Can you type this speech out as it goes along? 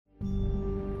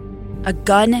a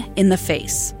gun in the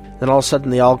face. Then all of a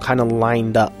sudden, they all kind of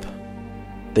lined up.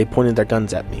 They pointed their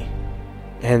guns at me.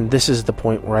 And this is the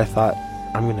point where I thought,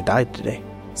 I'm going to die today.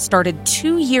 Started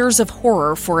 2 years of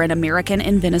horror for an American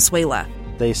in Venezuela.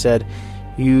 They said,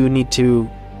 you need to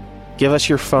give us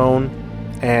your phone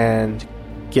and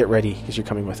get ready because you're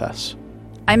coming with us.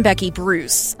 I'm Becky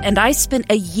Bruce, and I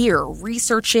spent a year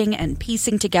researching and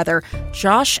piecing together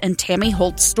Josh and Tammy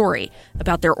Holt's story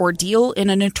about their ordeal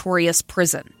in a notorious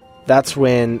prison. That's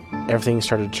when everything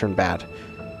started to turn bad.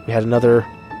 We had another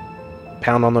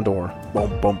pound on the door.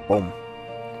 Boom, boom, boom.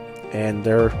 And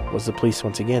there was the police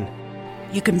once again.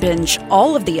 You can binge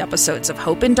all of the episodes of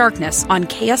Hope in Darkness on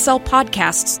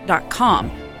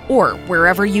KSLpodcasts.com or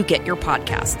wherever you get your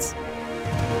podcasts.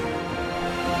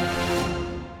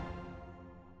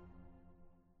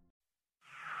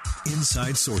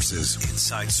 Inside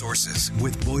Sources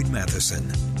with Boyd Matheson.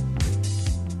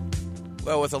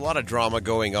 Well, with a lot of drama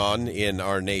going on in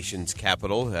our nation's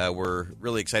capital, we're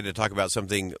really excited to talk about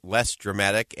something less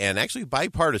dramatic and actually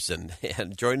bipartisan.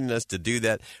 And joining us to do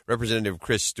that, Representative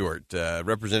Chris Stewart.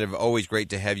 Representative, always great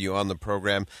to have you on the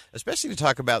program, especially to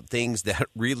talk about things that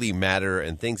really matter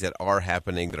and things that are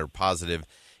happening that are positive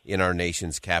in our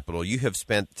nation's capital. You have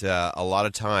spent a lot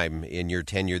of time in your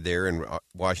tenure there in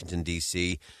Washington,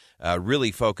 D.C.,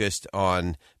 really focused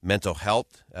on mental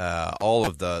health, all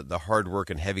of the hard work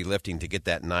and heavy lifting to get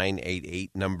that 988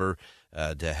 number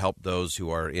to help those who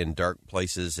are in dark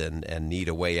places and need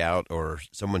a way out or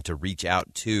someone to reach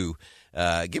out to.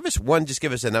 Give us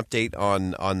an update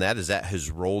on that as that has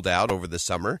rolled out over the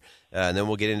summer, and then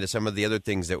we'll get into some of the other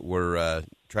things that we're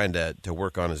trying to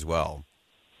work on as well.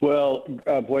 Well,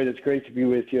 Boyd, it's great to be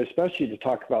with you, especially to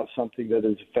talk about something that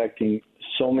is affecting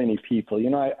so many people. You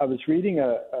know, I was reading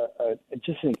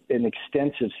just an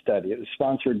extensive study. It was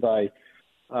sponsored by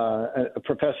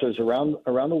professors around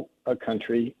the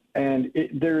country, and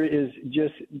there is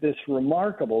just this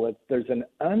remarkable, there's an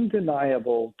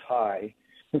undeniable tie.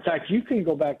 In fact, you can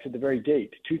go back to the very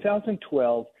date,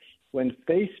 2012, when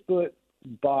Facebook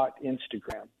bought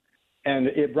Instagram. And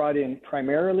it brought in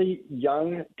primarily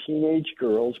young teenage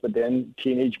girls, but then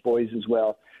teenage boys as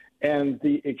well. And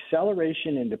the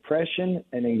acceleration in depression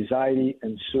and anxiety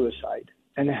and suicide,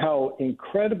 and how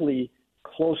incredibly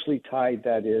closely tied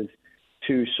that is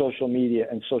to social media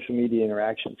and social media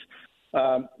interactions.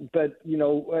 But, you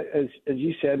know, as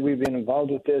you said, we've been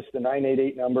involved with this, the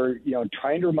 988 number, you know,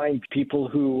 trying to remind people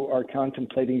who are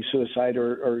contemplating suicide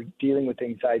or dealing with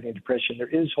anxiety and depression, there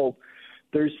is hope.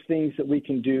 There's things that we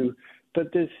can do.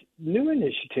 But this new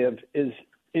initiative is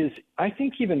I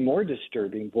think, even more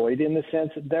disturbing, Boyd, in the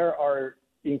sense that there are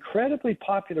incredibly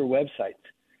popular websites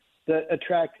that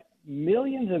attract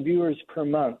millions of viewers per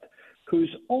month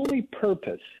whose only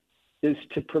purpose is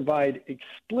to provide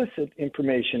explicit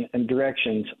information and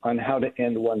directions on how to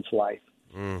end one's life.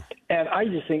 And I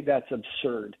just think that's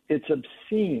absurd. It's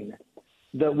obscene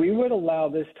that we would allow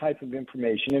this type of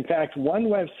information. In fact, one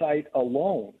website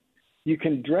alone, you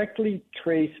can directly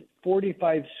trace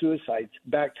 45 suicides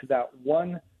back to that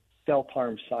one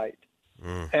self-harm site.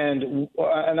 And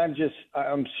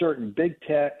I'm certain big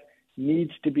tech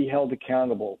needs to be held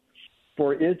accountable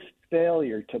for its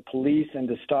failure to police and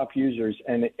to stop users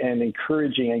and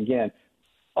encouraging, again,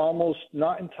 almost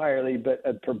not entirely, but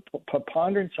a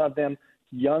preponderance of them,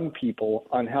 young people,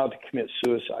 on how to commit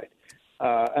suicide.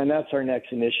 And that's our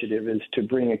next initiative, is to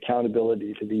bring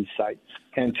accountability to these sites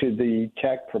and to the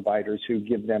tech providers who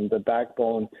give them the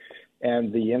backbone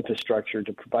and the infrastructure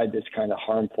to provide this kind of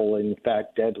harmful and, in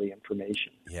fact, deadly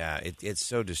information. Yeah, it's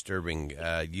so disturbing.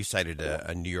 You cited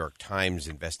a New York Times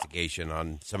investigation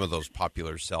on some of those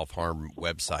popular self-harm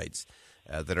websites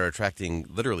that are attracting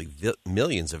literally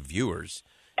millions of viewers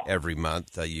every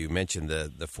month. You mentioned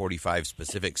the 45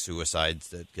 specific suicides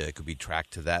that could be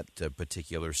tracked to that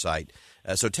particular site.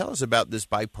 So tell us about this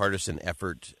bipartisan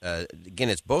effort. Again,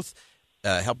 it's both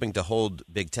helping to hold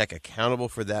big tech accountable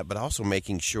for that, but also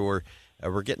making sure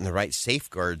we're getting the right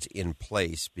safeguards in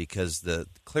place, because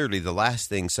clearly the last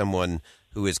thing someone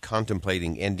who is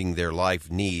contemplating ending their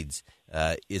life needs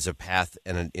is a path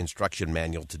and an instruction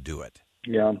manual to do it.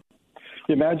 Yeah.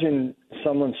 Imagine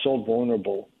someone so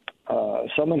vulnerable,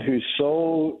 someone who's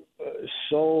so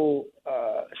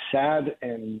sad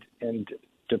and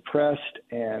depressed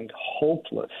and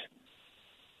hopeless,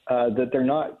 that they're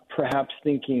not perhaps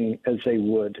thinking as they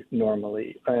would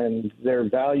normally, and their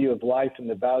value of life and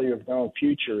the value of their own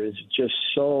future is just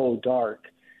so dark.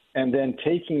 And then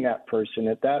taking that person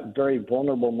at that very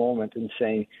vulnerable moment and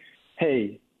saying,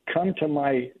 hey, come to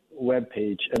my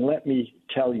webpage and let me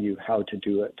tell you how to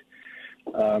do it.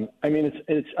 I mean,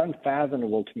 it's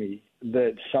unfathomable to me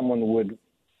that someone would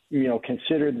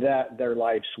consider that their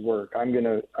life's work. I'm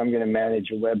gonna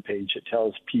manage a web page that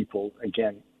tells people,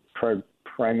 again,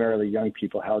 primarily young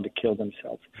people, how to kill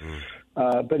themselves.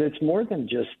 But it's more than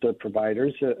just the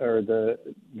providers or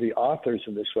the authors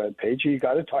of this web page. You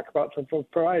got to talk about the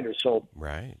providers. So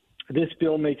right. This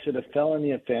bill makes it a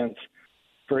felony offense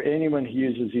for anyone who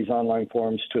uses these online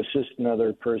forums to assist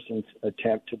another person's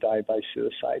attempt to die by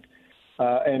suicide.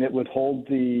 And it would hold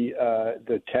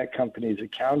the tech companies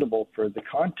accountable for the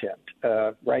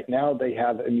content. Right now, they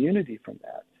have immunity from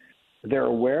that. They're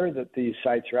aware that these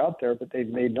sites are out there, but they've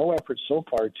made no effort so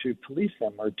far to police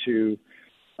them or to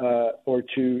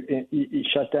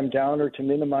shut them down or to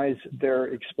minimize their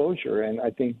exposure. And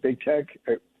I think big tech,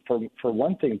 for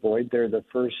one thing, Boyd, they're the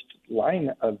first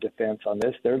line of defense on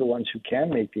this. They're the ones who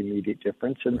can make the immediate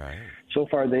difference. And right. So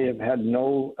far, they have had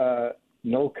no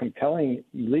compelling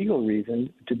legal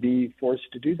reason to be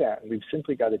forced to do that. And we've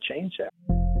simply got to change that.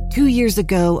 2 years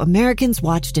ago, Americans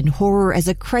watched in horror as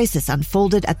a crisis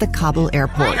unfolded at the Kabul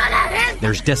airport.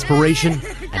 There's desperation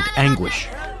and anguish.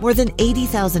 More than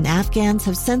 80,000 Afghans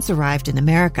have since arrived in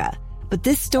America, but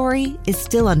this story is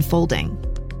still unfolding.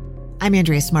 I'm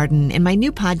Andrea Smartin. In my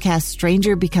new podcast,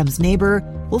 Stranger Becomes Neighbor,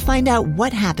 we'll find out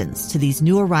what happens to these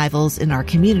new arrivals in our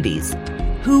communities.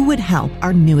 Who would help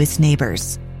our newest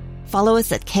neighbors? Follow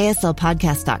us at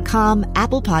kslpodcast.com,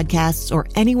 Apple Podcasts, or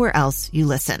anywhere else you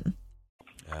listen.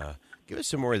 Give us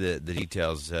some more of the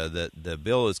details. The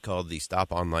bill is called the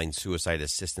Stop Online Suicide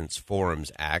Assistance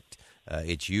Forums Act.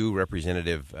 It's you,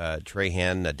 Representative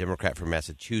Trahan, a Democrat from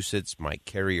Massachusetts, Mike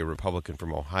Carey, a Republican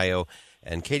from Ohio,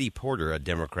 and Katie Porter, a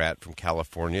Democrat from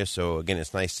California. So, again,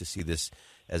 it's nice to see this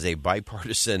as a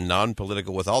bipartisan,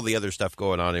 non-political, with all the other stuff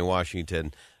going on in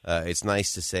Washington. It's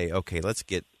nice to say, okay, let's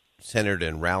get centered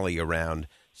and rally around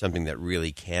something that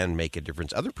really can make a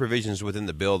difference. Other provisions within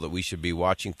the bill that we should be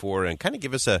watching for, and kind of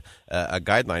give us a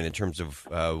guideline in terms of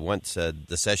once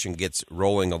the session gets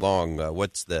rolling along,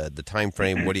 what's the time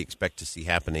frame? What do you expect to see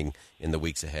happening in the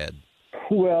weeks ahead?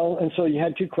 Well, and so you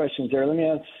had two questions there. Let me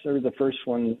answer the first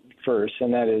one first,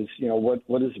 and that is,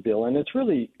 what is the bill? And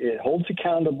it holds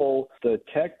accountable the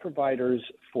tech providers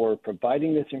for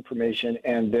providing this information,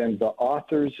 and then the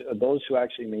authors, those who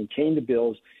actually maintain the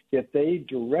bills, if they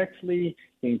directly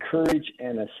encourage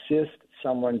and assist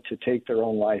someone to take their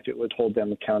own life, it would hold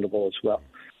them accountable as well.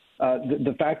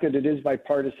 The fact that it is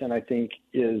bipartisan, I think,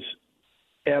 is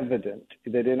evident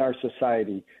that in our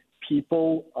society,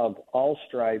 people of all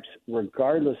stripes,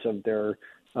 regardless of their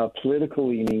political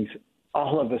leanings,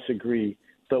 all of us agree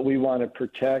that we want to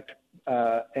protect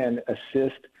and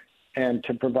assist and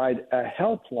to provide a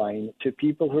helpline to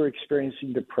people who are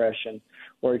experiencing depression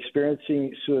or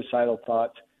experiencing suicidal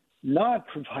thoughts, not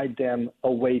provide them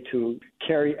a way to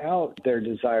carry out their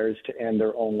desires to end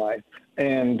their own life.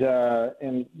 And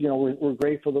we're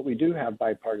grateful that we do have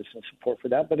bipartisan support for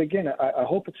that. But again, I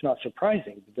hope it's not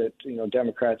surprising that,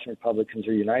 Democrats and Republicans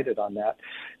are united on that.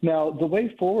 Now, the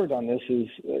way forward on this is,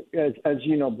 as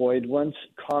you know, Boyd, once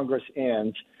Congress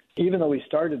ends, even though we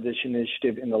started this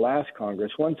initiative in the last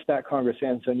Congress, once that Congress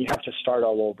ends, then you have to start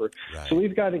all over. Right. So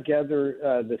we've got to gather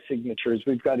the signatures.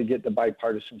 We've got to get the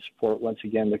bipartisan support, once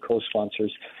again, the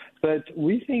co-sponsors. But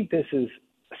we think this is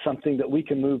something that we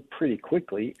can move pretty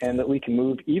quickly and that we can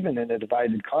move even in a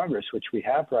divided Congress, which we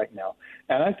have right now.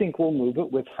 And I think we'll move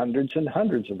it with hundreds and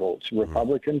hundreds of votes,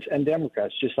 Republicans and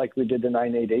Democrats, just like we did the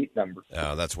 988 number.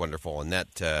 Oh, that's wonderful. And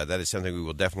that is something we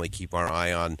will definitely keep our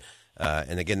eye on.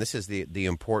 And again, this is the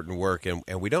important work,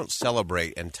 and we don't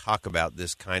celebrate and talk about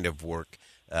this kind of work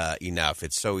enough.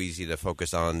 It's so easy to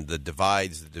focus on the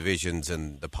divides, the divisions,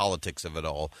 and the politics of it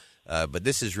all. But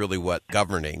this is really what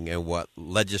governing and what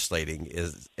legislating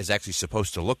is actually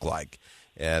supposed to look like.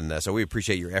 And so we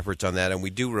appreciate your efforts on that. And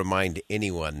we do remind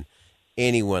anyone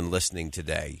listening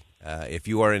today, if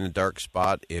you are in a dark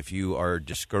spot, if you are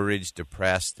discouraged,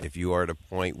 depressed, if you are at a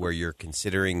point where you're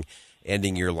considering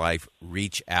ending your life,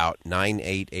 reach out.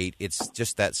 988. It's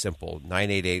just that simple.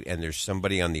 988, and there's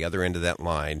somebody on the other end of that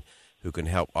line who can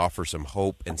help offer some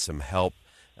hope and some help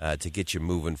to get you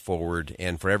moving forward.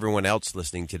 And for everyone else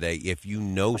listening today, if you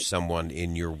know someone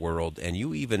in your world and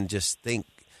you even just think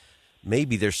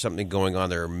maybe there's something going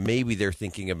on there, or maybe they're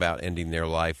thinking about ending their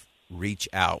life, reach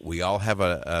out. We all have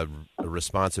a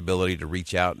responsibility to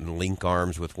reach out and link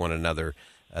arms with one another.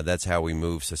 That's how we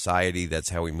move society.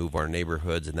 That's how we move our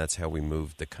neighborhoods, and that's how we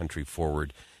move the country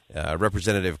forward.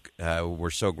 Representative, we're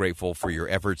so grateful for your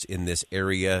efforts in this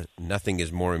area. Nothing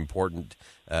is more important.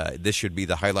 This should be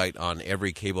the highlight on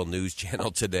every cable news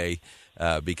channel today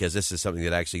because this is something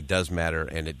that actually does matter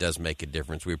and it does make a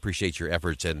difference. We appreciate your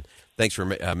efforts, and thanks for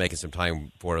making some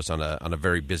time for us on a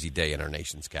very busy day in our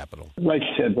nation's capital. Like you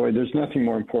said, Boyd, there's nothing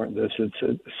more important than this.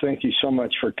 Thank you so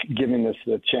much for giving us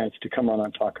the chance to come on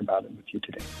and talk about it with you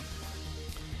today.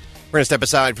 We're going to step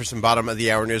aside for some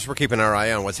bottom-of-the-hour news. We're keeping our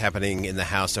eye on what's happening in the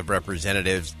House of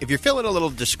Representatives. If you're feeling a little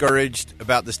discouraged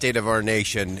about the state of our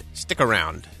nation, stick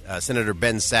around. Senator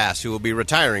Ben Sasse, who will be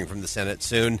retiring from the Senate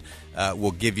soon,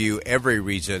 will give you every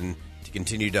reason to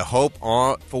continue to hope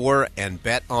for and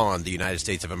bet on the United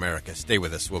States of America. Stay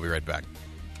with us. We'll be right back.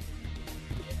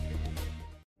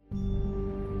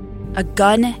 A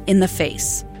gun in the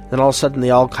face. Then all of a sudden,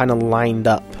 they all kind of lined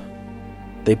up.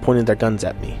 They pointed their guns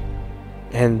at me.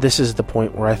 And this is the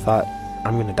point where I thought,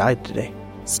 I'm going to die today.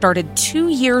 Started 2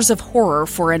 years of horror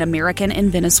for an American in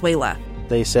Venezuela.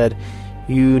 They said,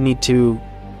 you need to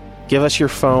give us your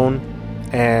phone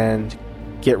and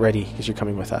get ready because you're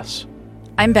coming with us.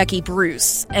 I'm Becky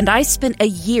Bruce, and I spent a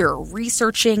year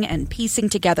researching and piecing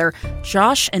together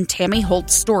Josh and Tammy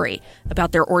Holt's story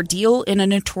about their ordeal in a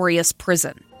notorious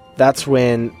prison. That's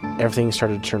when everything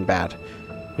started to turn bad.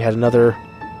 We had another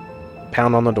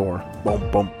pound on the door. Boom,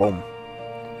 boom, boom.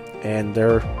 And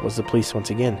there was the police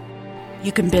once again.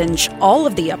 You can binge all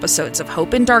of the episodes of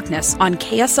Hope in Darkness on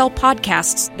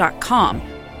KSLPodcasts.com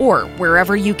or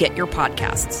wherever you get your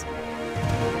podcasts.